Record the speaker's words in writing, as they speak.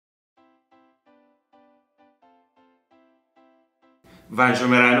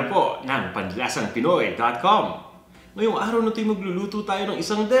Vanjomerano po ng Panlasang Pinoy.com. Ngayong araw na ito'y magluluto tayo ng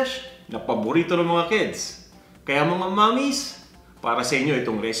isang dish na paborito ng mga kids. Kaya mga mommies, para sa inyo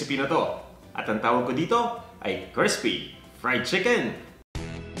itong recipe na to. At ang tawag ko dito ay crispy fried chicken.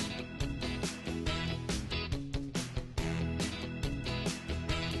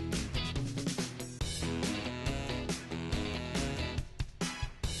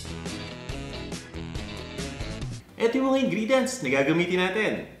 Ito yung mga ingredients na gagamitin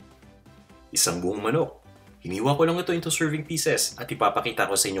natin. Isang buong manok. Hiniwa ko lang ito into serving pieces at ipapakita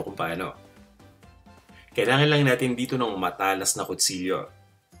ko sa inyo kung paano. Kailangan lang natin dito ng matalas na kutsilyo.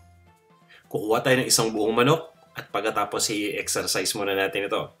 Kukuha tayo ng isang buong manok at pagkatapos i-exercise muna natin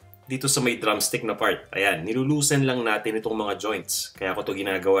ito. Dito sa may drumstick na part, ayan, nilulusen lang natin itong mga joints. Kaya ko ito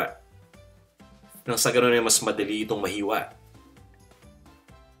ginagawa. Nang sa ganun ay mas madali itong mahiwa.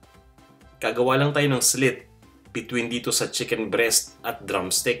 Kagawa lang tayo ng slit between dito sa chicken breast at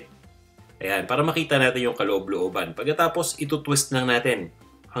drumstick. Ayan, para makita natin yung kaloob-looban. Pagkatapos, ito-twist lang natin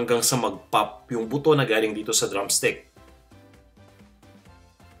hanggang sa mag-pop yung buto na galing dito sa drumstick.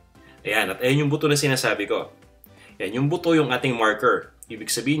 Ayan, at ayan yung buto na sinasabi ko. Ayan, yung buto yung ating marker.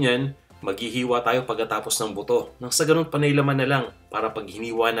 Ibig sabihin yan, maghihiwa tayo pagkatapos ng buto. Nang sa ganun, panaylaman na lang para pag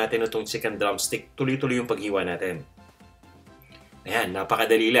hiniwa natin itong chicken drumstick, tuloy-tuloy yung paghiwa natin. Ayan,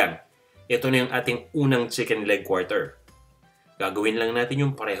 napakadali lang. Ito na yung ating unang chicken leg quarter. Gagawin lang natin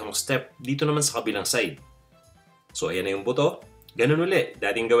yung parehong step dito naman sa kabilang side. So ayan na yung buto. Ganun ulit,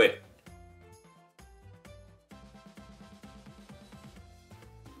 dating gawin.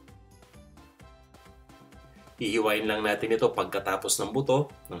 Hihiwain lang natin ito pagkatapos ng buto.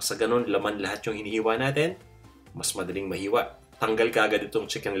 Nang sa ganun, laman lahat yung hinihiwa natin. Mas madaling mahiwa. Tanggal ka agad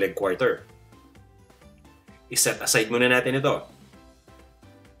itong chicken leg quarter. I-set aside muna natin ito.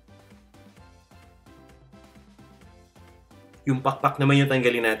 Yung pakpak naman yung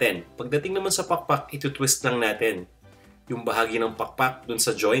tanggalin natin. Pagdating naman sa pakpak, ito-twist lang natin yung bahagi ng pakpak dun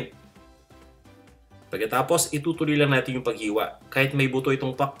sa joint. Pagkatapos, itutuloy lang natin yung paghiwa. Kahit may buto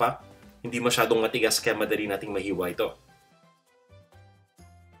itong pakpak, hindi masyadong matigas kaya madali nating mahiwa ito.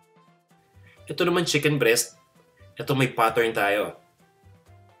 Ito naman chicken breast. Ito may pattern tayo.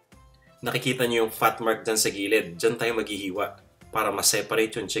 Nakikita niyo yung fat mark dyan sa gilid. Dyan tayo maghihiwa para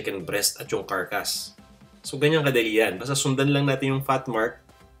ma-separate yung chicken breast at yung carcass. So, ganyan kadali yan. Basta sundan lang natin yung fat mark.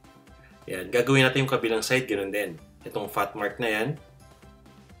 Yan. Gagawin natin yung kabilang side. Ganun din. Itong fat mark na yan.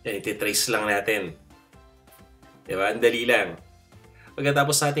 Yan. Iti-trace lang natin. Diba? Ang dali lang.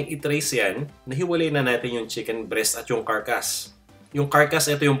 Pagkatapos natin i-trace yan, nahiwalay na natin yung chicken breast at yung carcass. Yung carcass,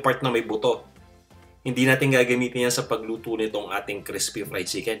 ito yung part na may buto. Hindi natin gagamitin yan sa pagluto nitong ating crispy fried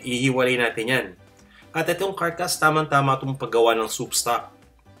chicken. Ihiwalay natin yan. At itong carcass, tamang-tama itong paggawa ng soup stock.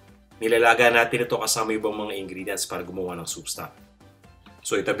 Nilalaga natin ito kasama ibang mga ingredients para gumawa ng soup stock.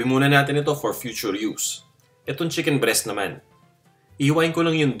 So itabi muna natin ito for future use. Itong chicken breast naman. Ihiwain ko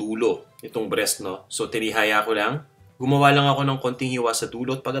lang yung dulo itong breast, no? So tinihaya ko lang. Gumawa lang ako ng konting hiwa sa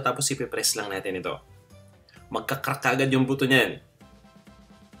dulo at pagkatapos ipipress lang natin ito. Magkakrak agad yung buto niyan.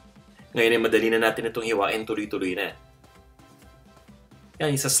 Ngayon ay madali na natin itong hiwain, tuloy-tuloy na.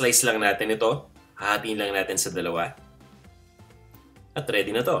 Yan, isa-slice lang natin ito. Hahatiin lang natin sa dalawa. At ready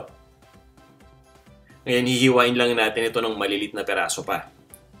na to. Ngayon, hihiwain lang natin ito ng malilit na peraso pa.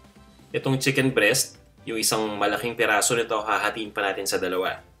 Itong chicken breast, yung isang malaking peraso nito, hahatiin pa natin sa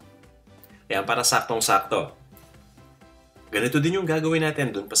dalawa. Ayan, para saktong-sakto. Ganito din yung gagawin natin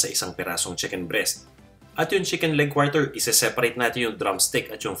dun pa sa isang perasong chicken breast. At yung chicken leg quarter, isa-separate natin yung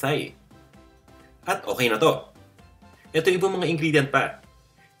drumstick at yung thigh. At okay na to. Ito ibang mga ingredient pa.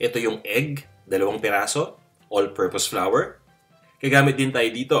 Ito yung egg, 2 peraso, all-purpose flour. Gagamit din tayo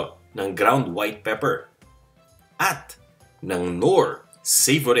dito ng ground white pepper at ng Knorr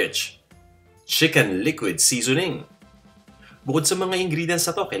SavorRich chicken liquid seasoning. Bukod sa mga ingredients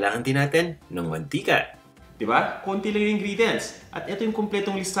na to, kailangan din natin ng mantika. Diba? Konti lang yung ingredients. At ito yung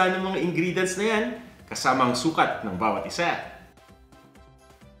kumpletong listahan ng mga ingredients na yan, kasama ang sukat ng bawat isa.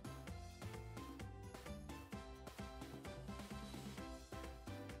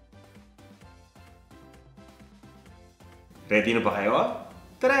 Ready na ba kayo?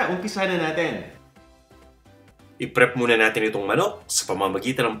 Tara, umpisa na natin. I-prep muna natin itong manok sa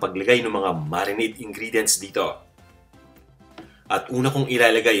pamamagitan ng paglagay ng mga marinade ingredients dito. At una kong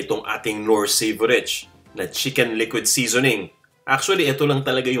ilalagay itong ating Knorr SavorRich na chicken liquid seasoning. Actually, ito lang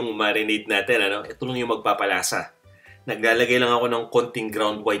talaga yung marinade natin. Ano? Ito lang yung magpapalasa. Naglalagay lang ako ng konting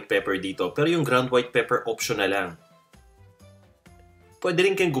ground white pepper dito. Pero yung ground white pepper optional lang. Pwede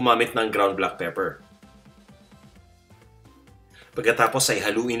rin kayong gumamit ng ground black pepper. Pagkatapos ay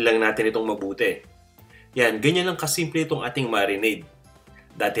haluin lang natin itong mabuti. Yan, ganyan lang kasimple itong ating marinade.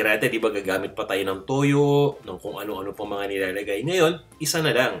 Dati-rate, di ba gagamit pa tayo ng toyo, ng kung ano-ano pang mga nilalagay. Ngayon, isa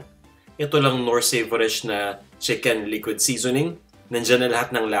na lang. Ito lang Knorr SavorRich na chicken liquid seasoning. Nandiyan na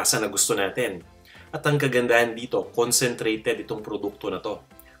lahat ng lasa na gusto natin. At ang kagandahan dito, concentrated itong produkto na to.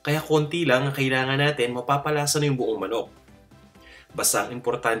 Kaya konti lang ang kailangan natin, mapapalasa na yung buong manok. Basta ang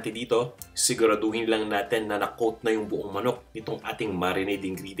importante dito, siguraduhin lang natin na na-coat na yung buong manok nitong ating marinade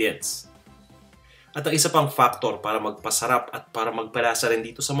ingredients. At ang isa pang factor para magpasarap at para magpalasa rin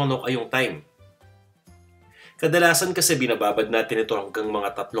dito sa manok ay yung time. Kadalasan kasi binababad natin ito hanggang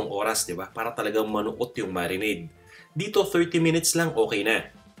mga 3 oras, di ba? Para talagang manuot yung marinade. Dito 30 minutes lang okay na.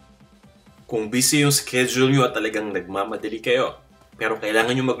 Kung busy yung schedule nyo at talagang nagmamadali kayo, pero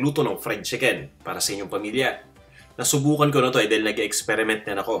kailangan nyo magluto ng fried chicken para sa inyong pamilya. Nasubukan ko na to dahil nag-experiment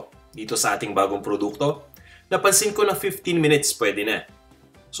na ako dito sa ating bagong produkto. Napansin ko na 15 minutes pwede na.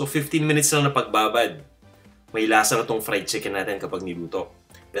 So 15 minutes lang na pagbabad. May lasa na tong fried chicken natin kapag niluto.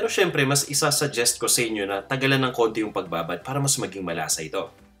 Pero syempre, mas isasuggest ko sa inyo na tagalan ng konti yung pagbabad para mas maging malasa ito.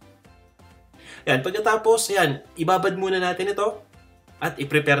 Yan, pagkatapos, yan, ibabad muna natin ito at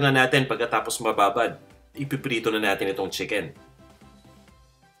i-prepare na natin pagkatapos mababad. Ipiprito na natin itong chicken.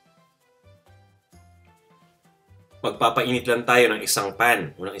 Magpapainit lang tayo ng isang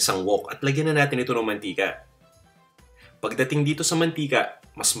pan o ng isang wok at lagyan na natin ito ng mantika. Pagdating dito sa mantika,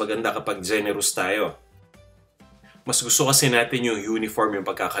 mas maganda kapag generous tayo. Mas gusto kasi natin yung uniform yung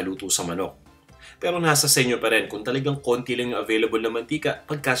pagkakaluto sa manok. Pero nasa sa inyo pa rin kung talagang konti lang yung available na mantika,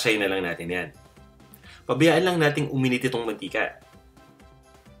 pagkasyahin na lang natin yan. Pabayaan lang nating uminit itong mantika.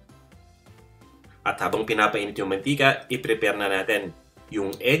 At habang pinapainit yung mantika, i-prepare na natin yung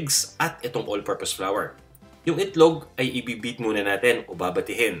eggs at itong all-purpose flour. Yung itlog ay i-beat muna natin o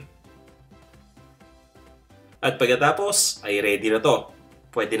babatihin. At pagkatapos ay ready na to.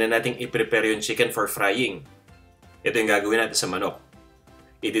 Pwede na nating i-prepare yung chicken for frying. Ito yung gagawin natin sa manok.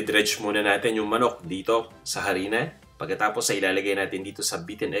 I-dredge muna natin yung manok dito sa harina. Pagkatapos ay ilalagay natin dito sa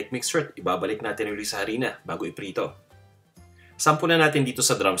beaten egg mixture. Ibabalik natin ulit sa harina bago iprito. Sample na natin dito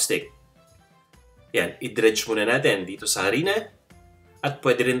sa drumstick. Yan, i-dredge muna natin dito sa harina. At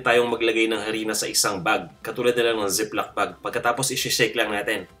pwede rin tayong maglagay ng harina sa isang bag. Katulad na lang ng ziplock bag. Pagkatapos i-shake lang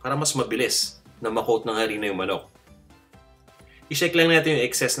natin para mas mabilis na ma-coat ng harina yung manok. I-shake lang natin yung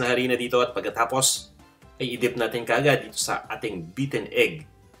excess na harina dito at pagkatapos ay i-dip natin kaagad dito sa ating beaten egg.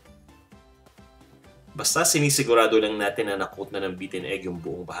 Basta sinisigurado lang natin na na-coat na ng beaten egg yung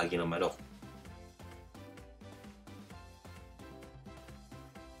buong bahagi ng manok.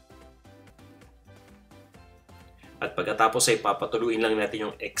 At pagkatapos ay papatuluin lang natin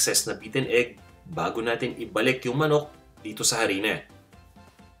yung excess na beaten egg bago natin ibalik yung manok dito sa harina.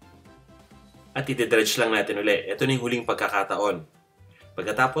 At i-dredge lang natin ulit. Ito na yung huling pagkakataon.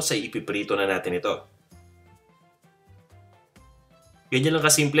 Pagkatapos ay ipiprito na natin ito. Ganyan lang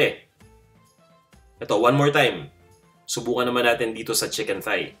kasimple. Ito, one more time. Subukan naman natin dito sa chicken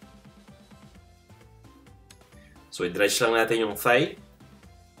thigh. So, i-dredge lang natin yung thigh.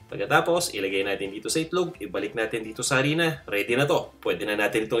 Pagkatapos, ilagay natin dito sa itlog. Ibalik natin dito sa harina. Ready na to. Pwede na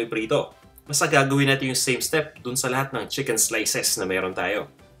natin itong iprito. Basta gagawin natin yung same step dun sa lahat ng chicken slices na meron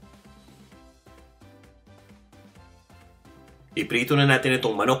tayo. Iprito na natin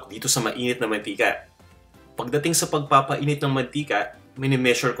itong manok dito sa mainit na mantika. Pagdating sa pagpapainit ng mantika,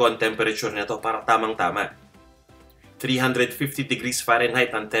 mini-measure ko ang temperature nito para tamang-tama. 350 degrees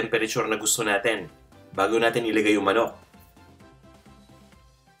Fahrenheit ang temperature na gusto natin bago natin ilagay yung manok.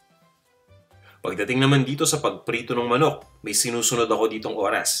 Pagdating naman dito sa pagprito ng manok, may sinusunod ako ditong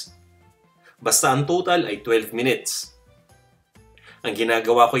oras. Basta ang total ay 12 minutes. Ang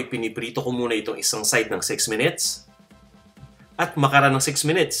ginagawa ko ay piniprito ko muna itong isang side ng 6 minutes. At makaraan ng 6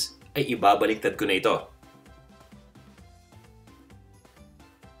 minutes, ay ibabaliktad ko na ito.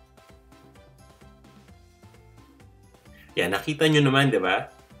 Yan, nakita nyo naman, di ba?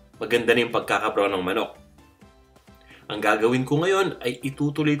 Maganda na yung pagkakabrown ng manok. Ang gagawin ko ngayon ay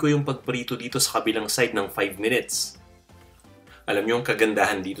itutuloy ko yung pagprito dito sa kabilang side ng 5 minutes. Alam nyo ang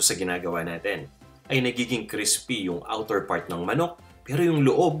kagandahan dito sa ginagawa natin ay nagiging crispy yung outer part ng manok, pero yung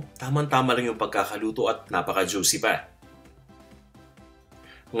loob, tamang-tama lang yung pagkakaluto at napaka-juicy pa.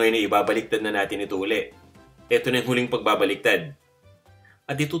 Ngayon ay ibabaliktad na natin ito uli. Ito na yung huling pagbabaliktad.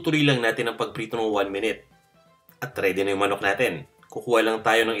 At itutuloy lang natin ang pagprito ng 1 minute. At ready na yung manok natin. Kukuha lang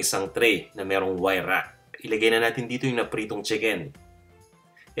tayo ng isang tray na merong wire rack. Ilagay na natin dito yung napritong chicken.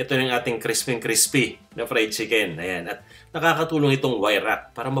 Ito na yung ating crispy na fried chicken. Ayan. At nakakatulong itong wire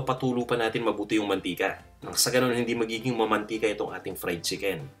rack para mapatulo pa natin mabuti yung mantika. Nang sa ganun hindi magiging mamantika itong ating fried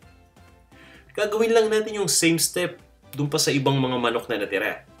chicken. Gagawin lang natin yung same step doon pa sa ibang mga manok na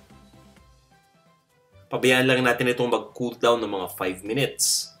natira. Pabayaan lang natin itong mag-cool down ng mga 5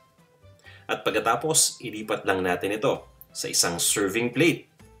 minutes. At pagkatapos, ilipat lang natin ito sa isang serving plate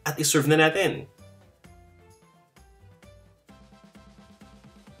at iserve na natin.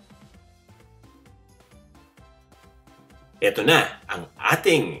 Ito na ang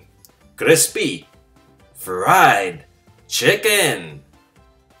ating crispy fried chicken.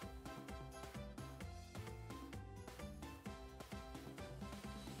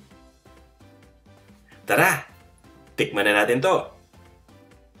 Tara, tikman na natin to.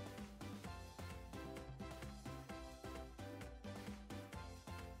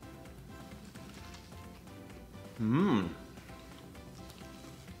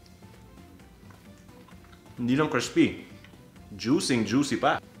 Hindi lang crispy. Juicy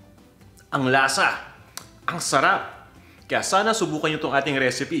pa. Ang lasa. Ang sarap. Kaya sana subukan nyo itong ating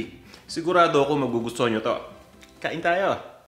recipe. Sigurado ako magugustuhan nyo to. Kain tayo!